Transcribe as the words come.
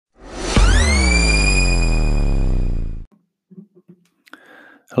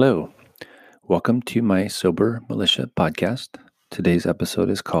Hello, welcome to my Sober Militia podcast. Today's episode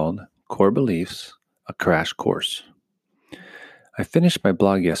is called Core Beliefs, a Crash Course. I finished my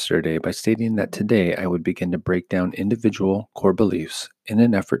blog yesterday by stating that today I would begin to break down individual core beliefs in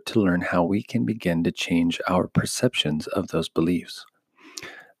an effort to learn how we can begin to change our perceptions of those beliefs.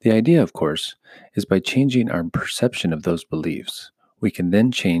 The idea, of course, is by changing our perception of those beliefs, we can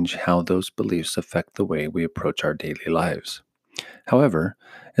then change how those beliefs affect the way we approach our daily lives. However,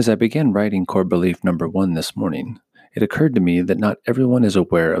 as I began writing core belief number 1 this morning, it occurred to me that not everyone is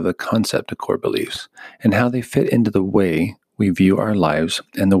aware of the concept of core beliefs and how they fit into the way we view our lives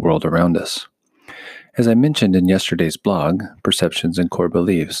and the world around us. As I mentioned in yesterday's blog, Perceptions and Core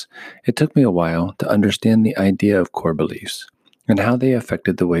Beliefs, it took me a while to understand the idea of core beliefs and how they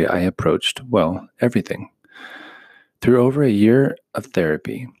affected the way I approached, everything. Through over a year of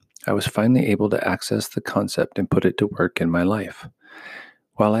therapy, I was finally able to access the concept and put it to work in my life.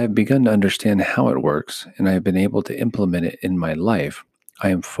 While I have begun to understand how it works and I have been able to implement it in my life, I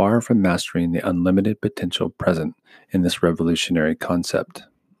am far from mastering the unlimited potential present in this revolutionary concept.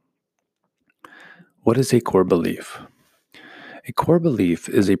 What is a core belief? A core belief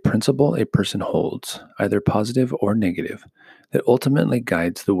is a principle a person holds, either positive or negative, that ultimately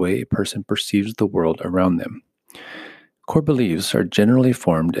guides the way a person perceives the world around them. Core beliefs are generally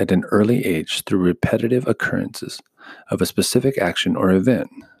formed at an early age through repetitive occurrences of a specific action or event.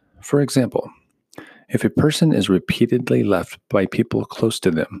 For example, if a person is repeatedly left by people close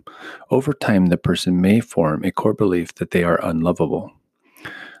to them, over time the person may form a core belief that they are unlovable.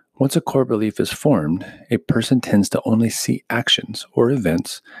 Once a core belief is formed, a person tends to only see actions or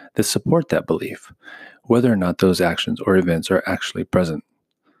events that support that belief, whether or not those actions or events are actually present.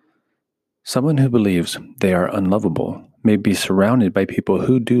 Someone who believes they are unlovable may be surrounded by people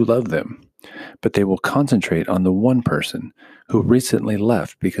who do love them, but they will concentrate on the one person who recently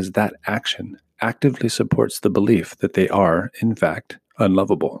left because that action actively supports the belief that they are, in fact,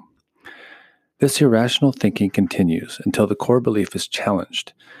 unlovable. This irrational thinking continues until the core belief is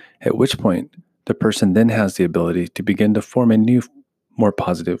challenged, at which point the person then has the ability to begin to form a new, more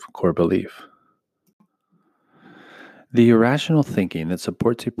positive core belief. The irrational thinking that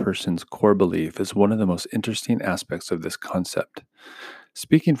supports a person's core belief is one of the most interesting aspects of this concept.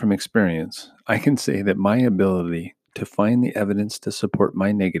 Speaking from experience, I can say that my ability to find the evidence to support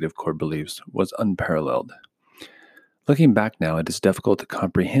my negative core beliefs was unparalleled. Looking back now, it is difficult to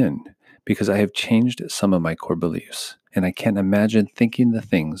comprehend because I have changed some of my core beliefs, and I can't imagine thinking the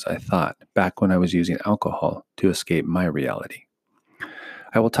things I thought back when I was using alcohol to escape my reality.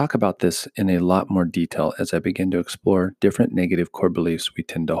 I will talk about this in a lot more detail as I begin to explore different negative core beliefs we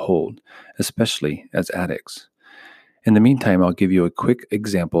tend to hold, especially as addicts. In the meantime, I'll give you a quick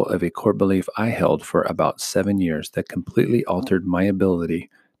example of a core belief I held for about 7 years that completely altered my ability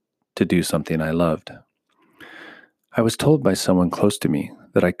to do something I loved. I was told by someone close to me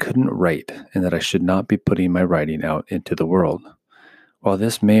that I couldn't write and that I should not be putting my writing out into the world. While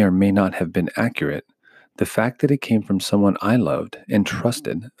this may or may not have been accurate, the fact that it came from someone I loved and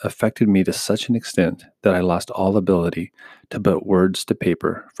trusted affected me to such an extent that I lost all ability to put words to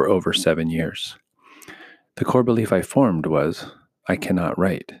paper for over 7 years. The core belief I formed was, I cannot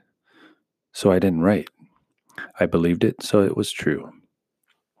write. So I didn't write. I believed it, so it was true.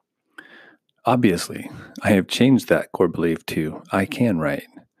 Obviously, I have changed that core belief to, I can write.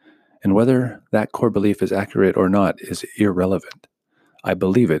 And whether that core belief is accurate or not is irrelevant. I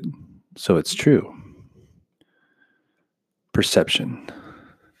believe it, so it's true. Perception.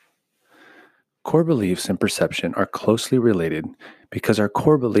 Core beliefs and perception are closely related because our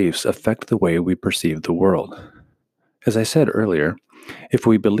core beliefs affect the way we perceive the world. As I said earlier, if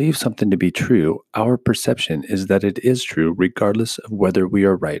we believe something to be true, our perception is that it is true regardless of whether we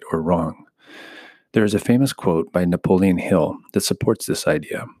are right or wrong. There is a famous quote by Napoleon Hill that supports this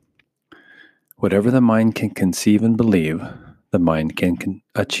idea. Whatever the mind can conceive and believe, the mind can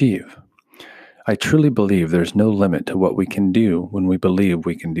achieve. I truly believe there's no limit to what we can do when we believe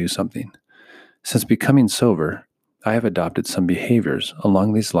we can do something. Since becoming sober, I have adopted some behaviors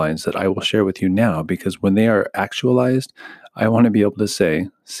along these lines that I will share with you now because when they are actualized, I want to be able to say,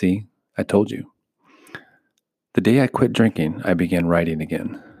 see, I told you. The day I quit drinking, I began writing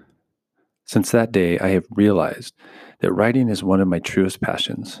again. Since that day, I have realized that writing is one of my truest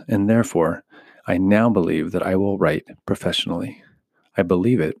passions, and therefore, I now believe that I will write professionally. I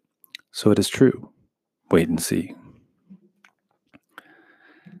believe it, so it is true. Wait and see.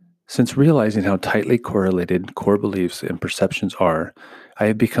 Since realizing how tightly correlated core beliefs and perceptions are, I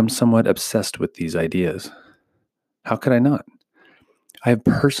have become somewhat obsessed with these ideas. How could I not? I have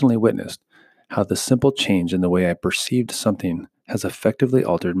personally witnessed how the simple change in the way I perceived something has effectively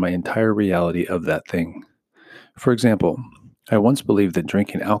altered my entire reality of that thing. For example, I once believed that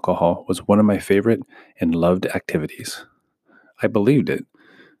drinking alcohol was one of my favorite and loved activities. I believed it,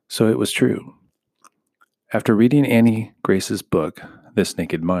 so it was true. After reading Annie Grace's book, This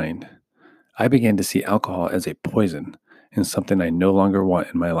Naked Mind, I began to see alcohol as a poison and something I no longer want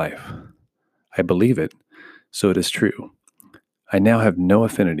in my life. I believe it, so it is true. I now have no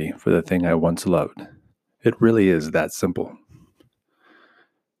affinity for the thing I once loved. It really is that simple.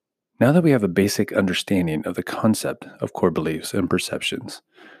 Now that we have a basic understanding of the concept of core beliefs and perceptions,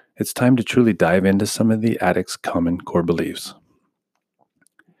 it's time to truly dive into some of the addict's common core beliefs.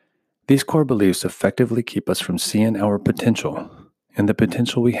 These core beliefs effectively keep us from seeing our potential and the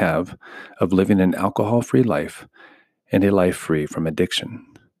potential we have of living an alcohol-free life and a life free from addiction.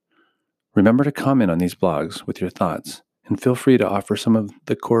 Remember to comment on these blogs with your thoughts, and feel free to offer some of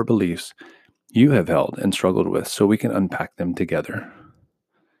the core beliefs you have held and struggled with so we can unpack them together.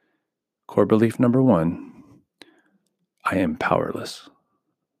 Core belief number 1, I am powerless.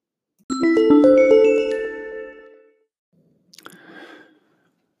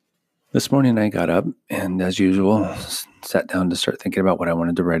 This morning I got up and, as usual, sat down to start thinking about what I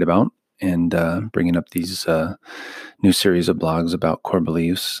wanted to write about, and bringing up these new series of blogs about core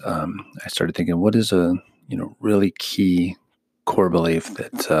beliefs. I started thinking, what is a really key core belief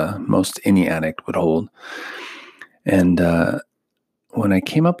that most any addict would hold? And when I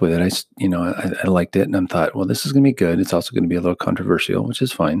came up with it, I liked it, and I thought, well, this is going to be good. It's also going to be a little controversial, which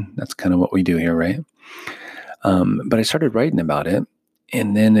is fine. That's kind of what we do here, right? But I started writing about it,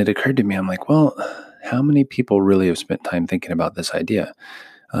 and then it occurred to me, I'm like, well, how many people really have spent time thinking about this idea?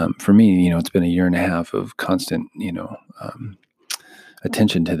 For me, it's been a year and a half of constant,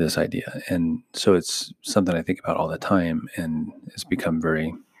 attention to this idea. And so it's something I think about all the time, and it's become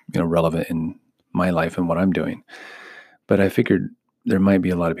very, relevant in my life and what I'm doing. But I figured there might be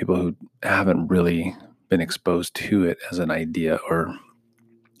a lot of people who haven't really been exposed to it as an idea or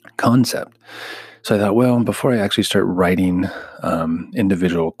concept. So I thought, well, before I actually start writing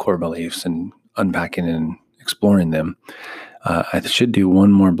individual core beliefs and unpacking and exploring them, I should do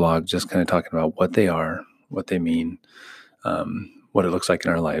one more blog just kind of talking about what they are, what they mean, what it looks like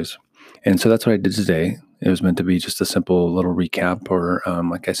in our lives. And so that's what I did today. It was meant to be just a simple little recap, or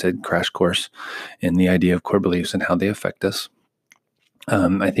like I said, crash course in the idea of core beliefs and how they affect us.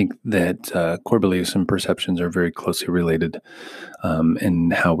 I think that core beliefs and perceptions are very closely related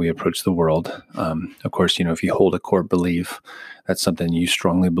in how we approach the world. Of course, if you hold a core belief, that's something you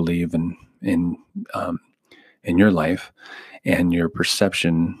strongly believe in your life, and your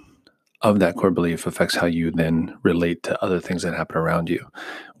perception of that core belief affects how you then relate to other things that happen around you,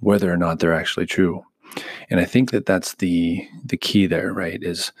 whether or not they're actually true. And I think that that's the key there, right?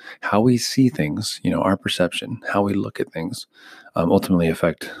 Is how we see things, our perception, how we look at things, ultimately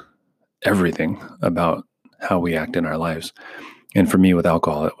affect everything about how we act in our lives. And for me with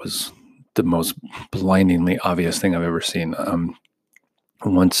alcohol, it was the most blindingly obvious thing I've ever seen.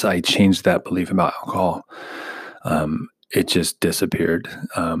 Once I changed that belief about alcohol, it just disappeared,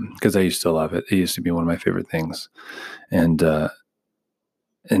 because I used to love it. It used to be one of my favorite things. And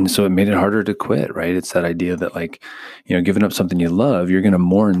so it made it harder to quit, right? It's that idea that, like, giving up something you love, you're going to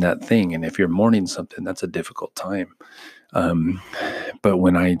mourn that thing. And if you're mourning something, that's a difficult time. But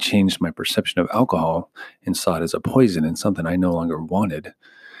when I changed my perception of alcohol and saw it as a poison and something I no longer wanted,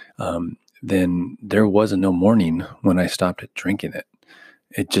 then there was no mourning when I stopped drinking it.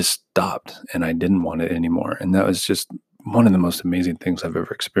 It just stopped, and I didn't want it anymore. And that was just one of the most amazing things I've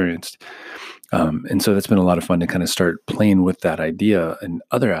ever experienced. And so that's been a lot of fun to kind of start playing with that idea in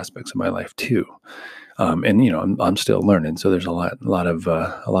other aspects of my life too. And I'm still learning, so there's a lot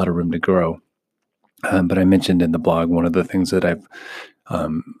of room to grow. But I mentioned in the blog, one of the things that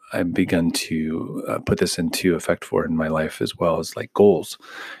I've begun to put this into effect for in my life as well, as like goals,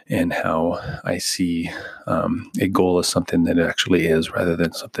 and how I see a goal as something that it actually is rather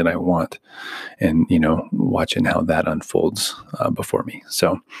than something I want, and watching how that unfolds before me.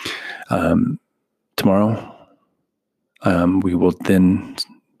 So tomorrow we will then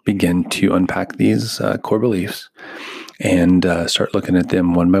begin to unpack these core beliefs and start looking at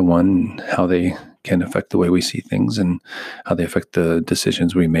them one by one, how they can affect the way we see things and how they affect the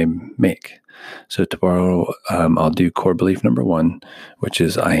decisions we may make. So tomorrow I'll do core belief number 1, which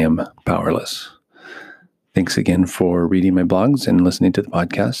is I am powerless. Thanks again for reading my blogs and listening to the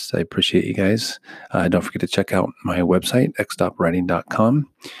podcast. I appreciate you guys. Don't forget to check out my website, xstopwriting.com,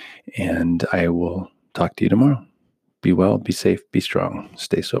 and I will talk to you tomorrow. Be well, be safe, be strong,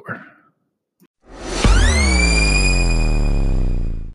 stay sober.